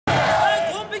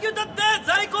息歌って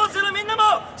在校生のみんなも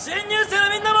新入生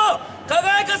のみんなも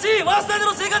輝かしい早稲田で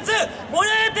の生活盛り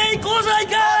上げていこうじゃない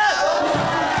か。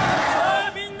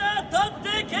みんな立っ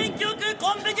て元気よく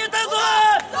コンビニ歌うぞ。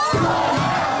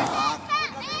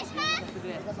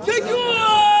元気よ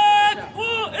く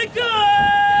いく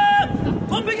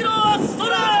コンビニの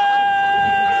空。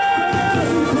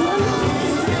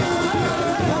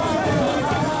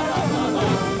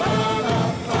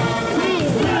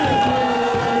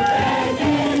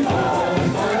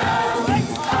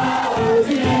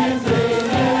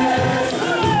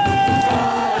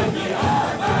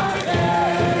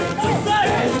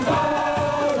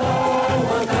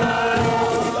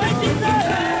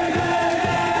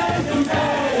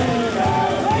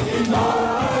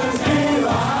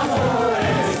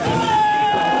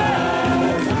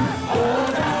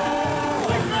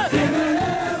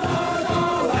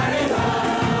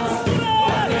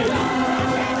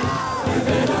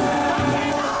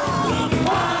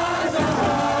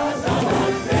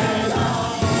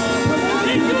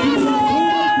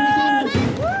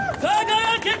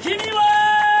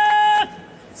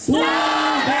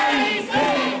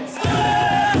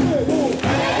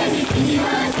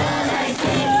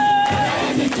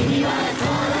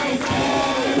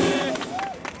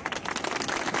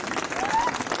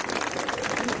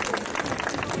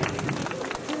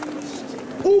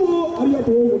ありが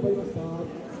とうございました。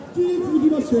引き続き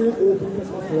ましてお送りいたし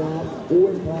ますのは応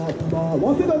援歌早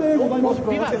稲田でございます。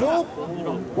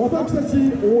私たち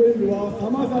応援部はさ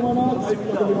まざまな体育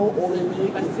学部の応援に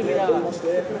行っておりまし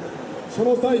て、そ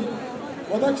の際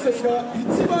私たちが一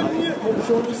番に目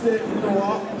標にしているの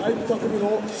は体育学部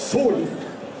の勝利です。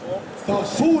さあ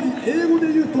勝利、英語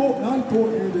で言うと何と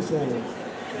言うでしょう。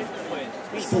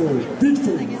そう、ビク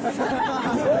トリーです。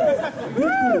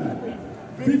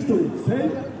ビクトリー、say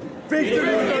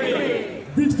Victory!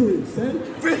 Victory! Say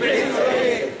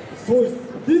Victory! そうです、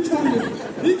ビクトリーです。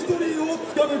ビクトリーを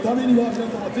つかむためには皆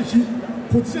様ぜひ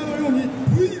こちらのように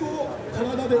V を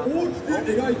体で大きく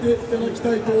描いていただき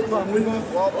たいと思います。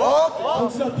こ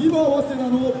ちらビバ早稲田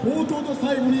の冒頭と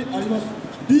最後にあります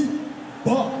ビ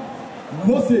バ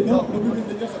早稲田の部分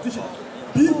で皆さんぜひ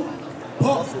ビ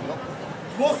バ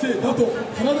早稲田と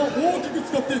体を大きく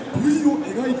使って V を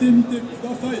描いてみてく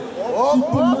ださい。きっと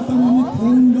皆様に幸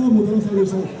運がもたらされるで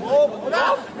しょう。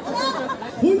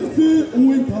本日応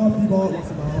援歌ビバ早稲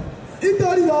田エンタ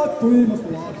ーリーダーと言いますの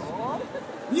は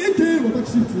三重県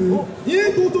私立三重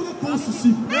高等学校出身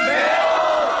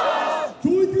教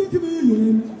育学部4年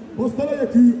早稲田大学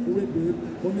応援部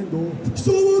本年度副長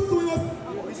を務めます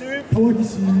川岸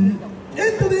エ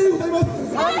ンタでございます。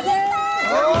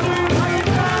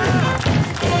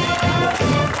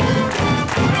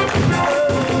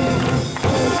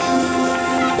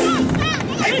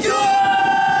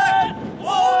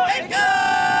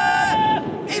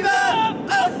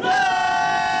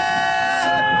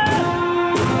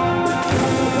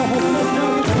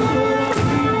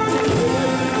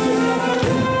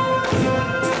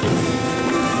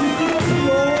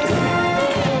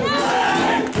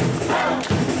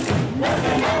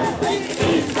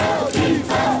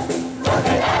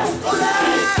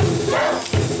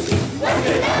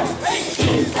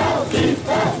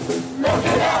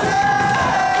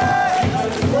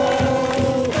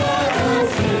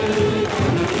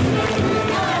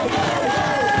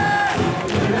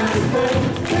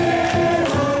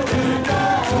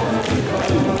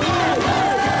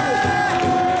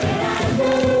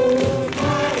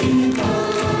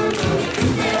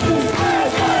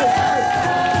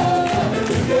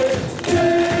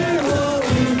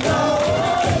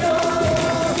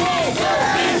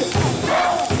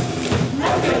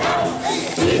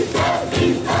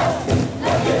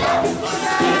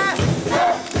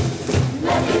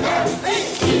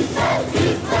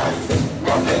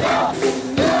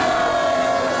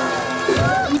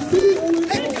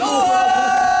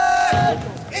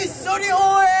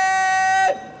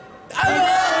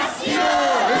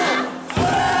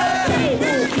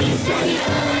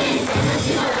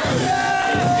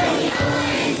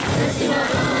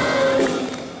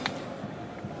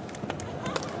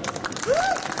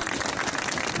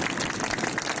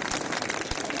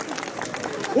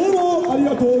どうもあり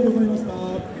がとうございました。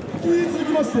引き続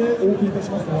きましてお送りいたし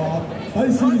ますのは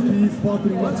最新力スパーク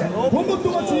リングマッチコンバット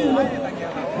マッチ早稲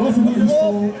田西と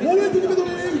応援曲メド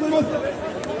レーでございます。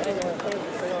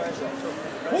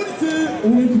本日応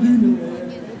援曲メドレ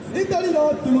ーエンターリーダ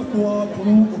ーと言いますのはこ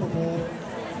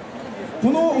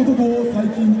の男最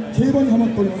近競馬にハマっ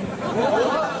ております。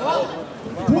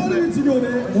とある授業で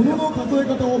物の数え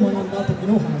方を学んだ時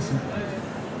の話、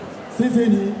先生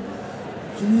に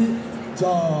君じゃ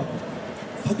あ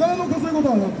魚の数え方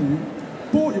は何という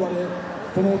と言われ、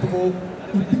この男1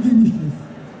匹2匹で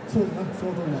す。そうだな、そ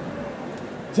の通りだ。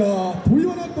じゃあ問い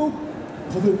は何と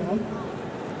数えるかな。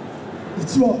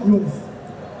1は馬です。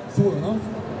そうだな。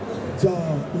じゃあ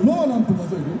馬は何と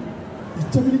数える。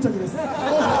1着2着です。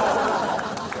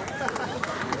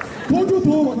東京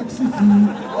都私立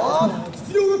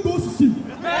実業学校出身、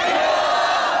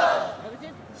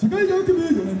社会科学部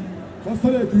4年、早稲田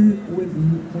大学応援部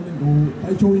本年度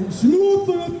代表員新郎を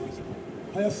務めます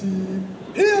林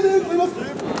英也でございます。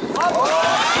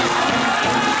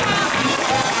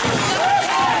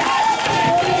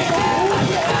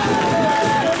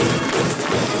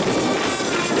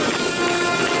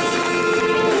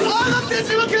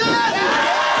注目、本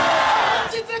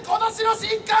日今年の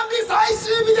新歓日最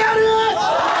終日である。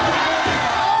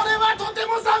俺はとて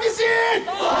も寂しい。そ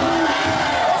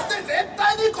して絶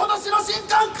対に今年の新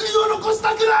歓悔いを残した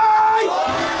くない。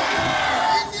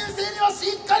新入生にはし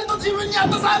っかりと自分に合っ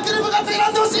たサークル部活選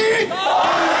んでほしい。そし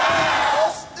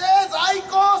て在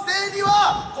校生に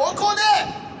はここで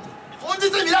本日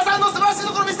皆さんの素晴らしい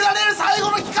ところを見せられる最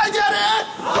後の機会である。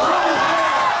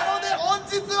なので本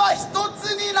日は一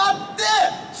つになって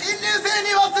新入生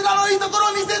に早稲田のいいところ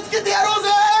を見せつけてやろうぜ。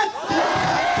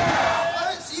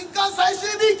新歓最終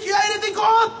日気合い入れていこう。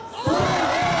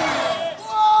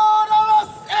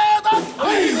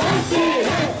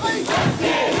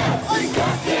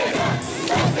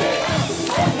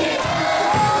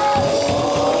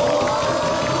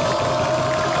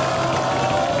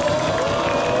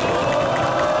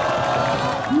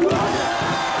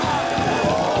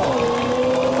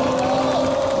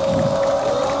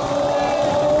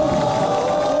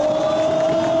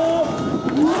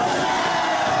う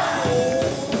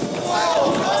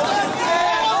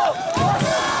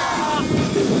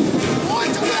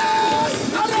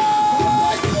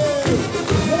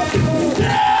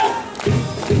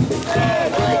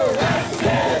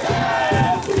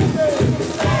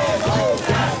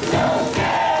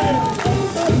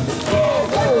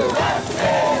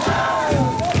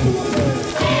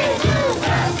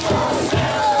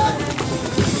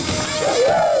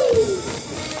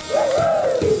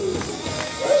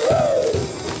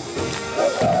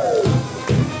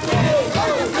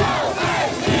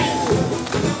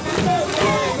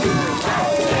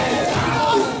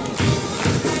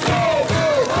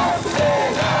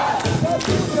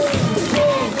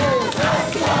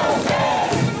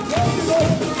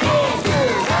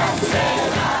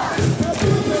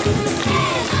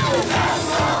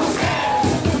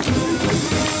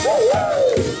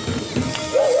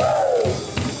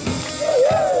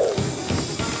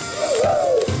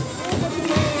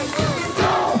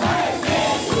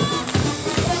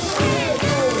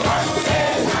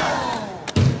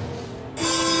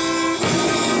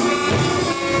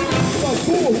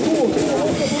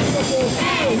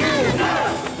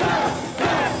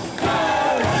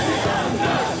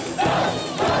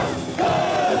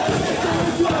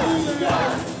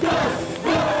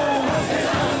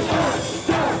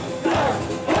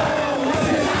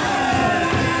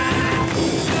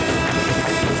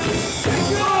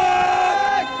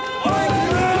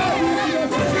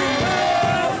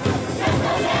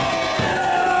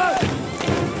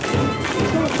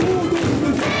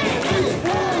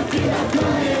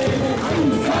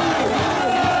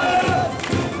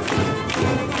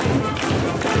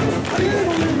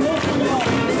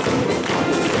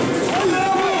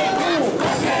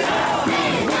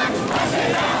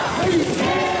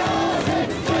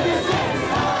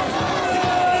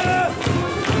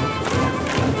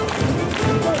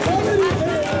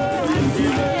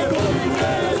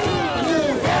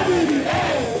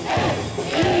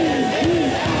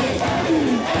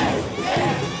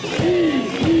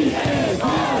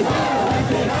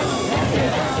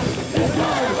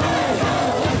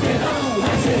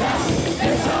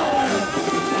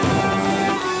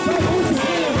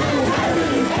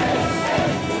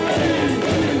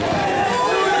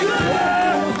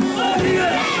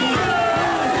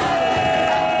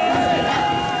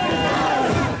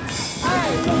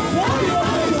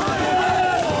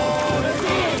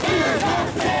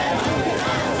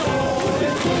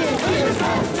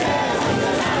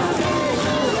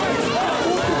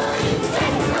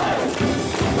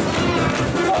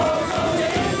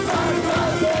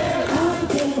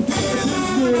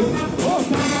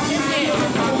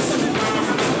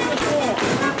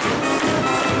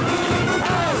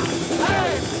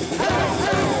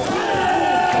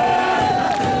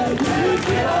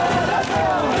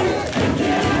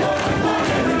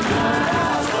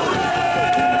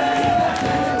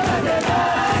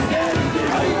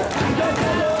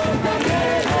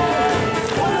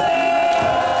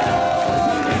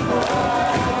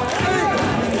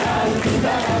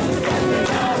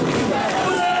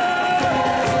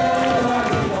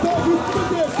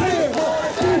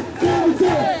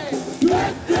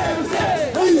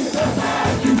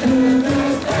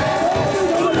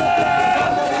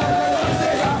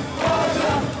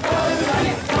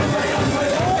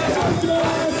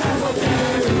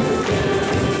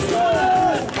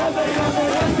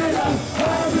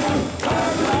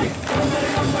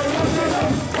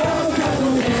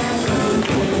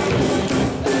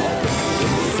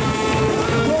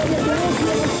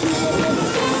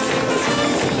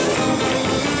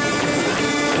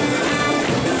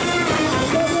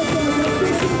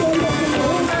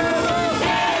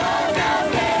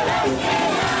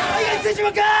しちま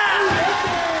うか。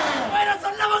お前らそ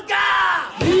んなもんか。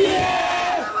まだ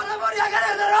盛り上が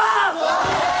るだろ。お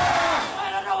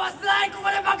前らの忘れないここ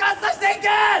で爆発させていけ。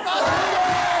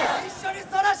一緒に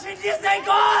その新入生行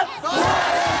こう。その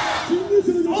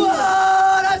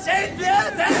新入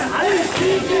生、はい、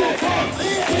新入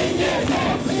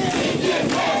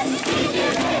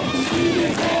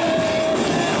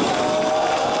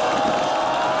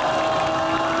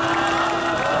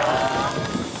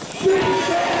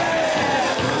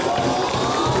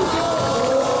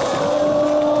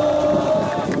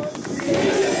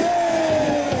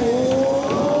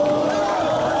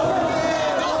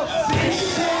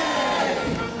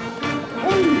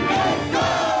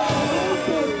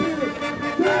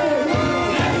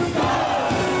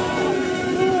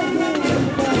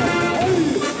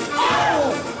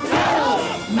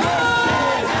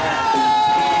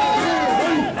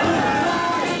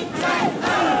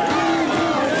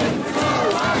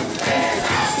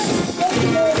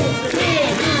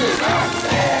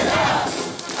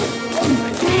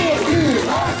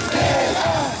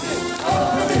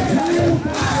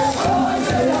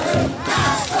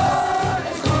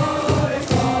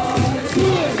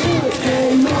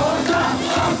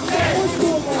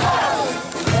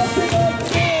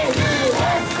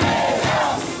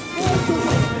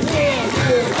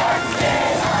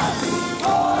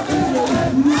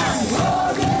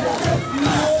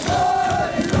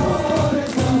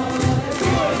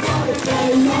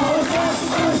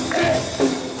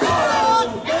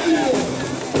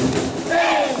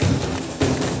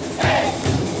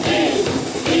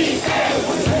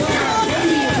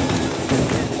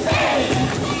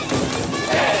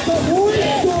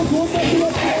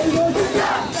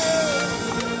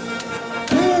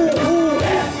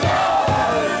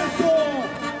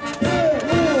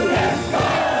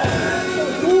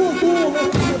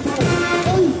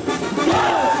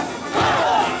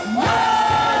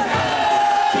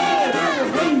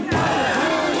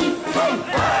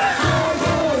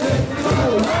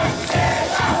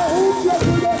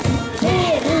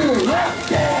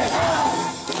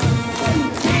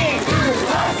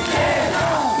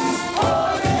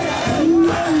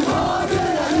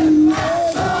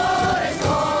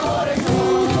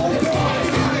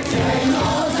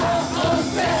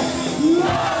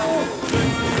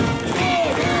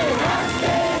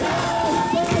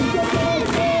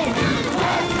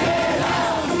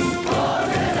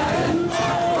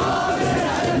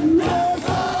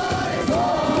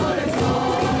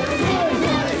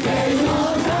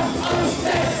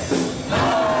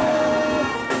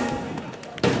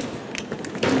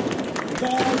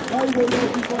最後にお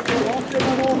聞きしますと、早稲田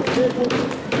の成功です。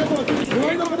皆様、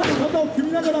隣の方と肩を組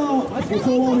みながらご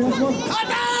唱和お願いします。肩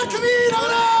を組みなが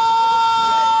ら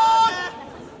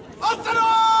早稲田の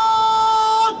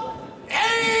栄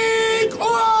光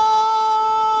お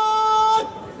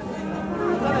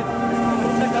願いします。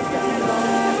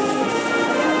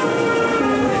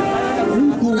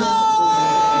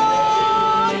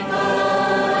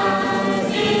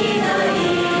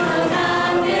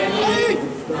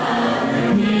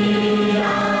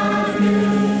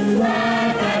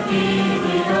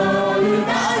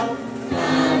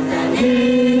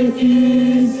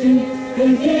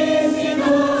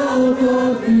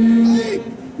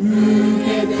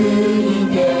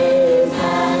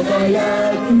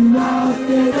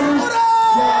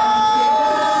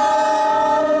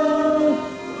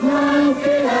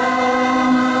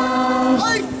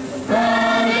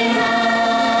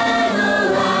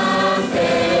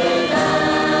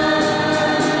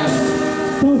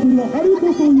春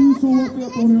こそ優勝早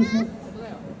稲田。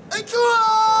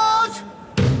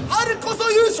春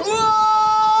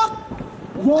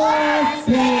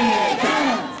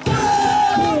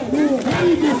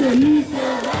こそ優勝。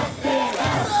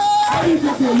春こ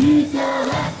そ優勝。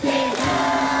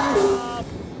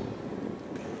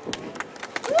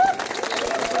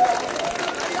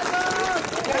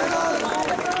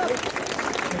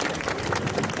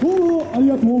どうもあり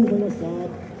がとうございました。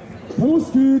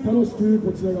楽しく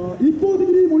こちらが一方的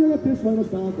に盛り上がってしまいまし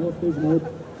た。このステージも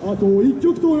あと1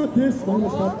曲となってしまいま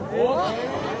した。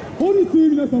本日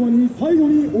皆様に最後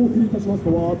にお送りいたします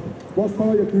のは早稲田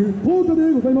大学校歌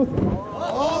でございます。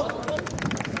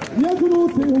都の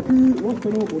西北早稲田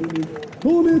の森に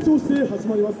の名調して始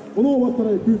まりますこの早稲田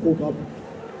大学校歌。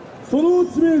その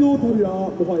知名度たるや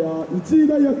もはや一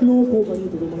大学の校歌に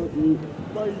とどまらず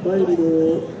第2号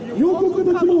日本国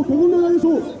歌とも過言ではないでし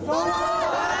ょう。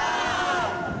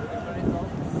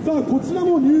さあこちら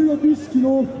も入学式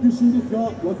の復習です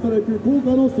が、早稲田大学校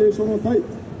歌の斉唱の際、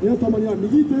皆様には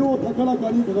右手を高ら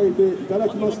かに掲げていただ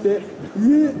きまして、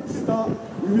上下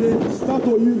上上、下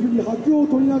というふうに拍を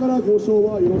取りながらご唱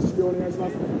和よろしくお願いしま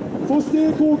す。そし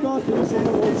て校歌斉唱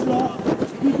の後は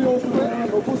右手をそのまま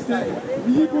残して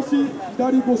右腰、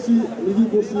左腰、右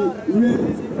腰、上、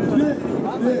上、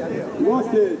上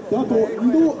せだと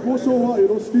2度ご唱和よ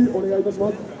ろしくお願いいたし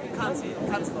ます。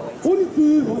本日、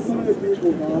早稲田大学校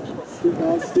歌スピーカ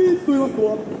ー指揮務めますの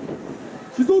は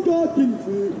静岡県立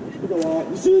福川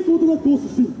西高等学校出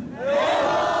身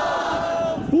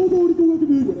創造理工学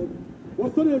部4年早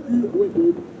稲田大学応援部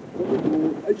今年の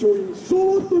代表員主将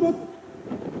を務めます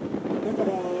中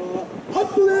田ハッ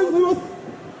トでございます。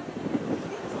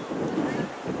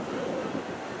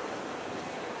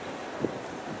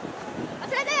早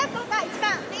稲田大学校歌1番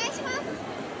お願いします。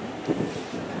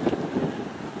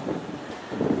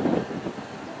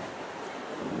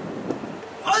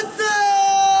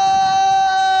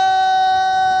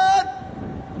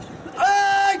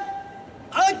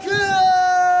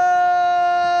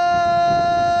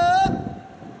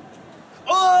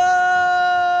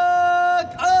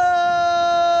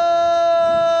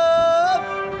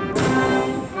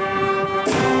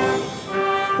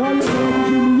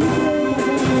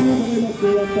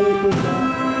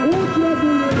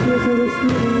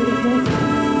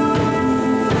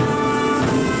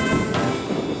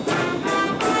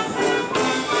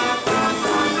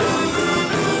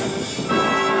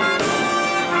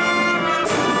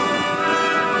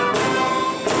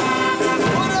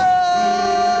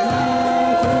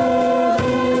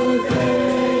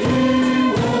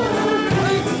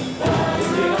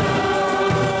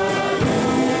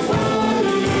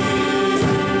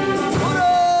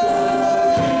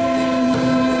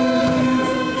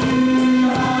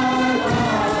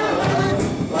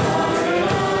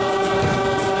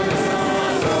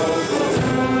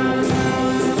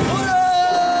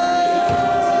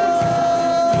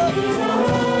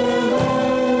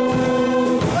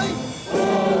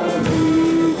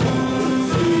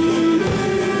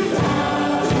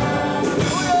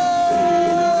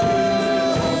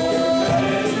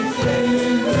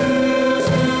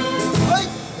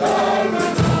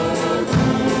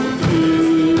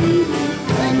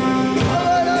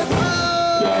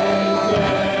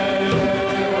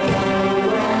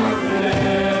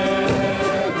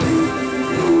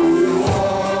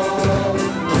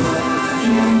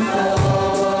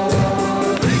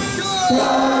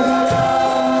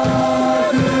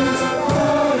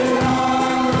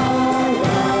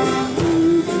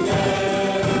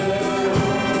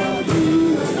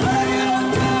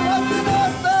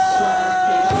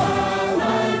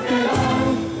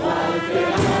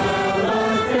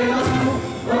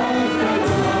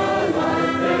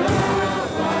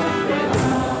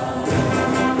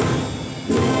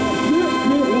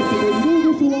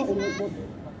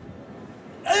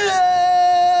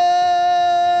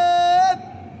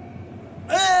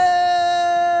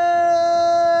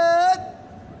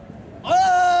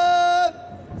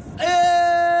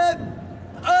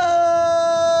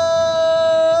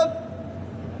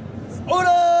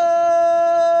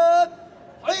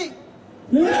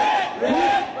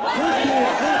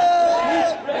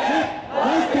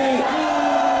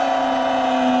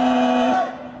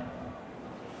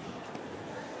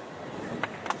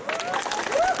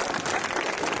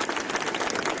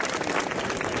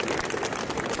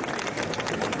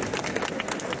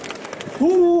ど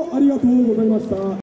うもありがとうございました。